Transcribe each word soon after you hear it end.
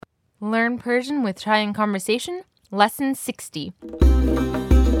Learn Persian with Chai and Conversation, Lesson 60.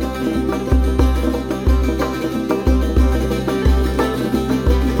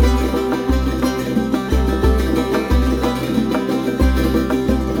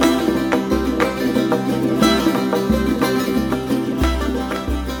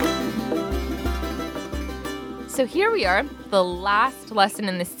 So here we are, the last lesson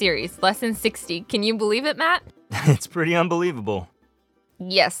in this series, Lesson 60. Can you believe it, Matt? It's pretty unbelievable.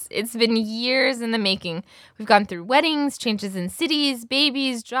 Yes, it's been years in the making. We've gone through weddings, changes in cities,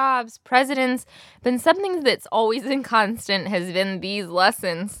 babies, jobs, presidents, but something that's always been constant has been these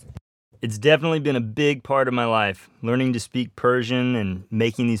lessons. It's definitely been a big part of my life, learning to speak Persian and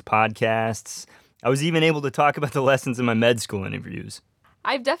making these podcasts. I was even able to talk about the lessons in my med school interviews.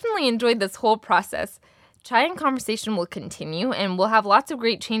 I've definitely enjoyed this whole process. Chai and Conversation will continue, and we'll have lots of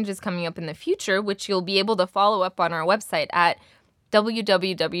great changes coming up in the future, which you'll be able to follow up on our website at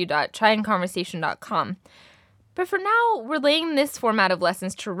www.chaiandconversation.com. But for now, we're laying this format of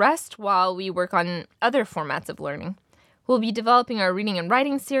lessons to rest while we work on other formats of learning. We'll be developing our reading and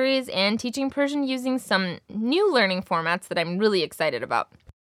writing series and teaching Persian using some new learning formats that I'm really excited about.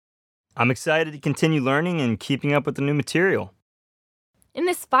 I'm excited to continue learning and keeping up with the new material. In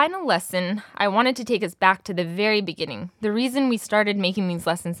this final lesson, I wanted to take us back to the very beginning, the reason we started making these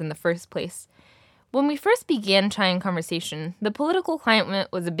lessons in the first place. When we first began Chai and Conversation, the political climate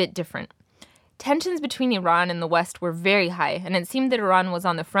was a bit different. Tensions between Iran and the West were very high, and it seemed that Iran was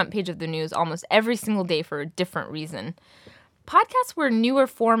on the front page of the news almost every single day for a different reason. Podcasts were a newer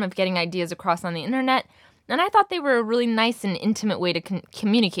form of getting ideas across on the internet, and I thought they were a really nice and intimate way to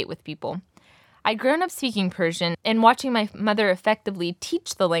communicate with people. I'd grown up speaking Persian and watching my mother effectively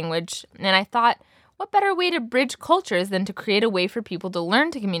teach the language, and I thought, what better way to bridge cultures than to create a way for people to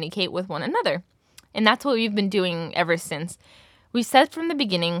learn to communicate with one another? And that's what we've been doing ever since. We've said from the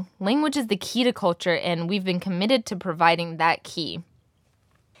beginning, language is the key to culture, and we've been committed to providing that key.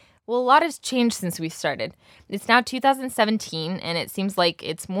 Well, a lot has changed since we started. It's now 2017, and it seems like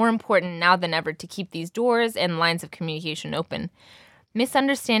it's more important now than ever to keep these doors and lines of communication open.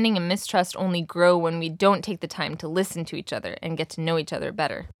 Misunderstanding and mistrust only grow when we don't take the time to listen to each other and get to know each other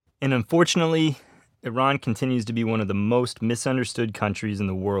better. And unfortunately, Iran continues to be one of the most misunderstood countries in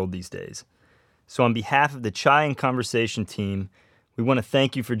the world these days. So on behalf of the Chai and Conversation team, we want to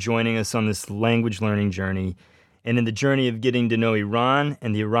thank you for joining us on this language learning journey and in the journey of getting to know Iran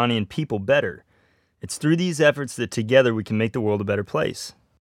and the Iranian people better. It's through these efforts that together we can make the world a better place.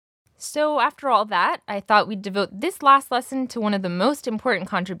 So after all that, I thought we'd devote this last lesson to one of the most important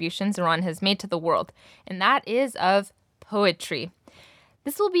contributions Iran has made to the world, and that is of poetry.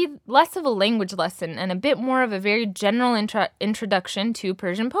 This will be less of a language lesson and a bit more of a very general introduction to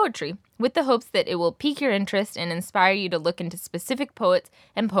Persian poetry, with the hopes that it will pique your interest and inspire you to look into specific poets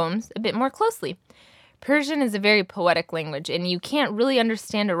and poems a bit more closely. Persian is a very poetic language, and you can't really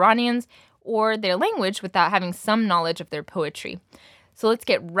understand Iranians or their language without having some knowledge of their poetry. So let's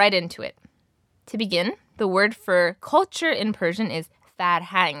get right into it. To begin, the word for culture in Persian is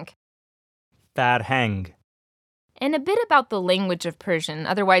farhang. Farhang. And a bit about the language of Persian,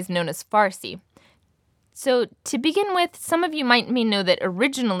 otherwise known as Farsi. So to begin with, some of you may know that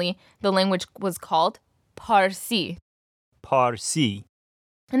originally the language was called Parsi. Parsi.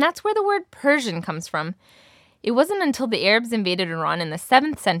 And that's where the word Persian comes from. It wasn't until the Arabs invaded Iran in the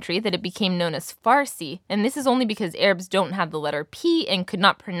 7th century that it became known as Farsi, and this is only because Arabs don't have the letter P and could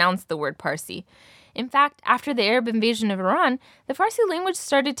not pronounce the word Parsi. In fact, after the Arab invasion of Iran, the Farsi language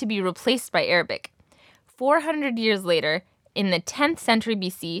started to be replaced by Arabic. 400 years later, in the 10th century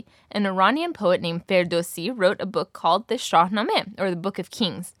BC, an Iranian poet named Ferdowsi wrote a book called the Shahnameh, or the Book of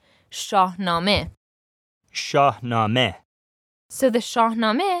Kings. Shahnameh. Shahnameh. So the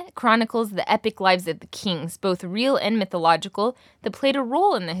Shahnameh chronicles the epic lives of the kings, both real and mythological, that played a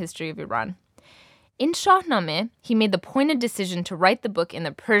role in the history of Iran. In Shahnameh, he made the pointed decision to write the book in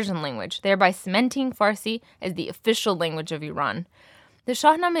the Persian language, thereby cementing Farsi as the official language of Iran. The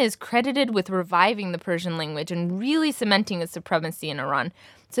Shahnameh is credited with reviving the Persian language and really cementing its supremacy in Iran,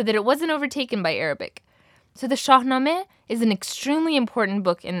 so that it wasn't overtaken by Arabic. So the Shahnameh is an extremely important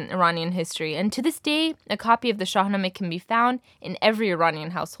book in Iranian history, and to this day, a copy of the Shahnameh can be found in every Iranian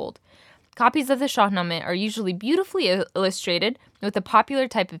household. Copies of the Shahnameh are usually beautifully illustrated with a popular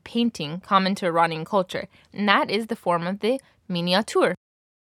type of painting common to Iranian culture, and that is the form of the miniature.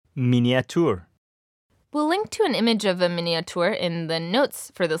 Miniature. We'll link to an image of a miniature in the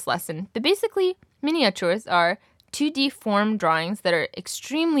notes for this lesson, but basically, miniatures are 2D form drawings that are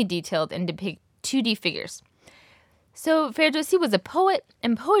extremely detailed and depict 2D figures. So Ferdowsi was a poet,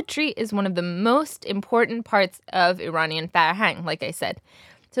 and poetry is one of the most important parts of Iranian farhang, like I said.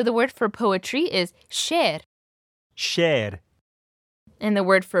 So the word for poetry is sher, شعر. and the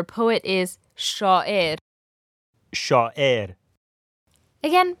word for poet is sha'ir. شاعر.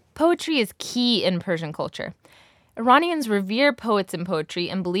 Again, poetry is key in Persian culture. Iranians revere poets and poetry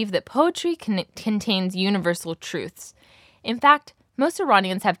and believe that poetry contains universal truths. In fact, most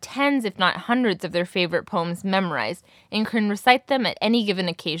Iranians have tens, if not hundreds, of their favorite poems memorized and can recite them at any given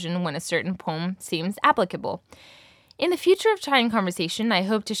occasion when a certain poem seems applicable. In the future of Chai in Conversation, I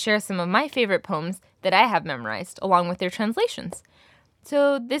hope to share some of my favorite poems that I have memorized, along with their translations.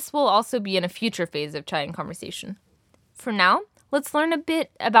 So this will also be in a future phase of Chai in Conversation. For now, let's learn a bit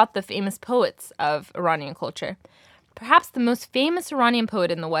about the famous poets of Iranian culture. Perhaps the most famous Iranian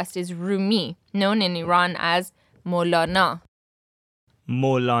poet in the West is Rumi, known in Iran as Maulana.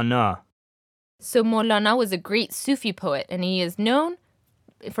 مولانا. So Maulana was a great Sufi poet, and he is known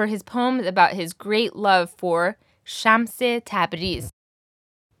for his poems about his great love for Shams Tabriz,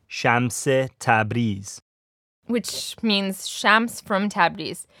 شمس تبریز. which means Shams from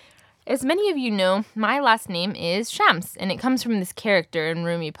Tabriz. As many of you know, my last name is Shams, and it comes from this character in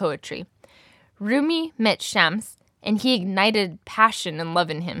Rumi poetry. Rumi met Shams, and he ignited passion and love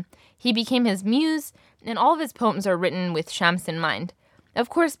in him. He became his muse, and all of his poems are written with Shams in mind. Of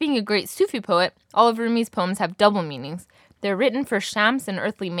course, being a great Sufi poet, all of Rumi's poems have double meanings. They're written for Shams, an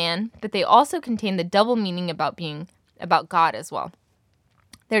earthly man, but they also contain the double meaning about God as well.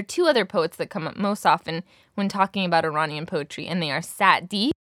 There are two other poets that come up most often when talking about Iranian poetry, and they are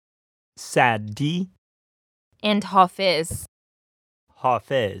Sa'di سعدی. and Hafiz.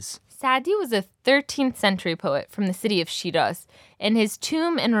 حافظ. Sa'di was a 13th century poet from the city of Shiraz, and his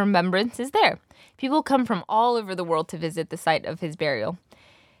tomb and remembrance is there. People come from all over the world to visit the site of his burial.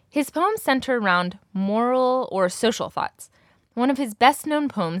 His poems center around moral or social thoughts. One of his best-known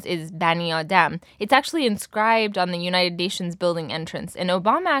poems is Bani Adam. It's actually inscribed on the United Nations building entrance, and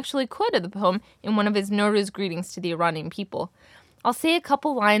Obama actually quoted the poem in one of his Nowruz greetings to the Iranian people. I'll say a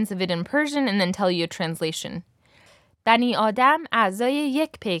couple lines of it in Persian and then tell you a translation. Bani Adam a'zای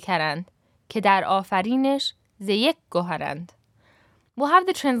یک پیکرند که در آفرینش ز یک گوهرند. We'll have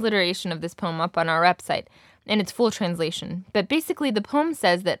the transliteration of this poem up on our website and its full translation. But basically, the poem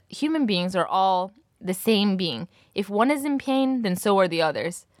says that human beings are all the same being. If one is in pain, then so are the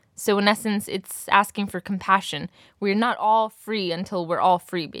others. So in essence, it's asking for compassion. We're not all free until we're all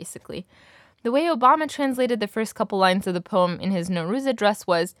free, basically. The way Obama translated the first couple lines of the poem in his Nowruz address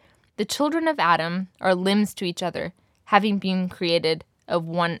was, "The children of Adam are limbs to each other, having been created of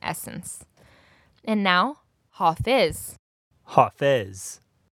one essence." And now, Hafiz. حافظ.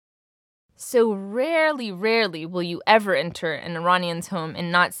 So rarely will you ever enter an Iranian's home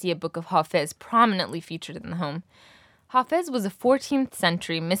and not see a book of Hafiz prominently featured in the home. Hafiz was a 14th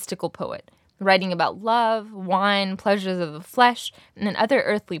century mystical poet, writing about love, wine, pleasures of the flesh, and other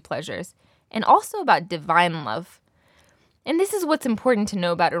earthly pleasures, and also about divine love. And this is what's important to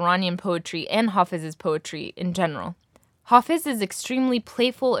know about Iranian poetry and Hafiz's poetry in general. Hafiz is extremely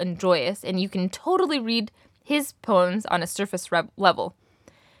playful and joyous, and you can totally read his poems on a surface level.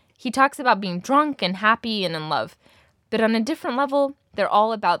 He talks about being drunk and happy and in love. But on a different level, they're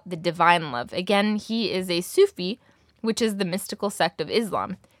all about the divine love. Again, he is a Sufi, which is the mystical sect of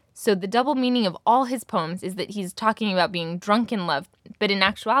Islam. So the double meaning of all his poems is that he's talking about being drunk in love. But in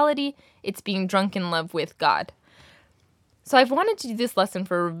actuality, it's being drunk in love with God. So I've wanted to do this lesson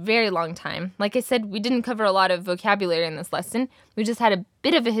for a very long time. Like I said, we didn't cover a lot of vocabulary in this lesson. We just had a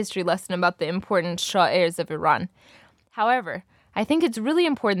bit of a history lesson about the important sha'irs of Iran. However, I think it's really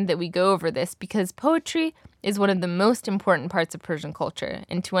important that we go over this because poetry is one of the most important parts of Persian culture.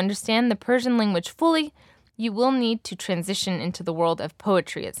 And to understand the Persian language fully, you will need to transition into the world of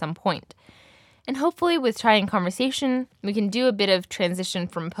poetry at some point. And hopefully with Chai in Conversation, we can do a bit of transition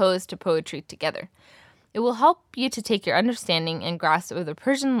from prose to poetry together. It will help you to take your understanding and grasp of the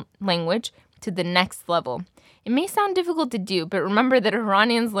Persian language to the next level. It may sound difficult to do, but remember that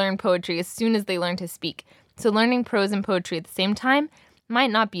Iranians learn poetry as soon as they learn to speak. So learning prose and poetry at the same time might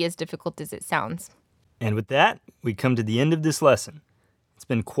not be as difficult as it sounds. And with that, we come to the end of this lesson. It's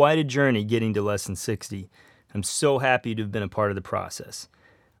been quite a journey getting to lesson 60. I'm so happy to have been a part of the process.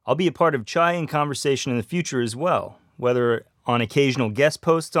 I'll be a part of Chai in Conversation in the future as well, whether on occasional guest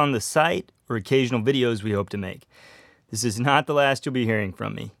posts on the site or occasional videos we hope to make. This is not the last you'll be hearing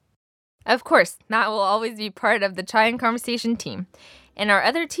from me. Of course, Matt will always be part of the Chai in Conversation team. And our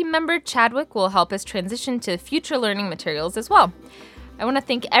other team member, Chadwick, will help us transition to future learning materials as well. I want to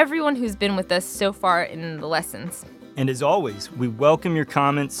thank everyone who's been with us so far in the lessons. And as always, we welcome your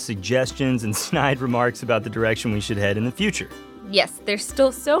comments, suggestions, and snide remarks about the direction we should head in the future. Yes, there's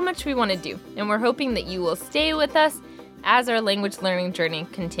still so much we want to do, and we're hoping that you will stay with us as our language learning journey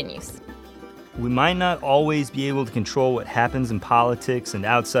continues. We might not always be able to control what happens in politics and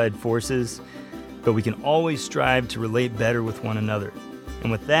outside forces, but we can always strive to relate better with one another.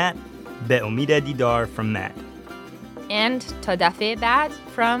 And with that, Be'omida Didar from Matt. And Todafe Bad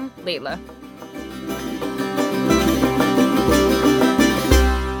from Layla.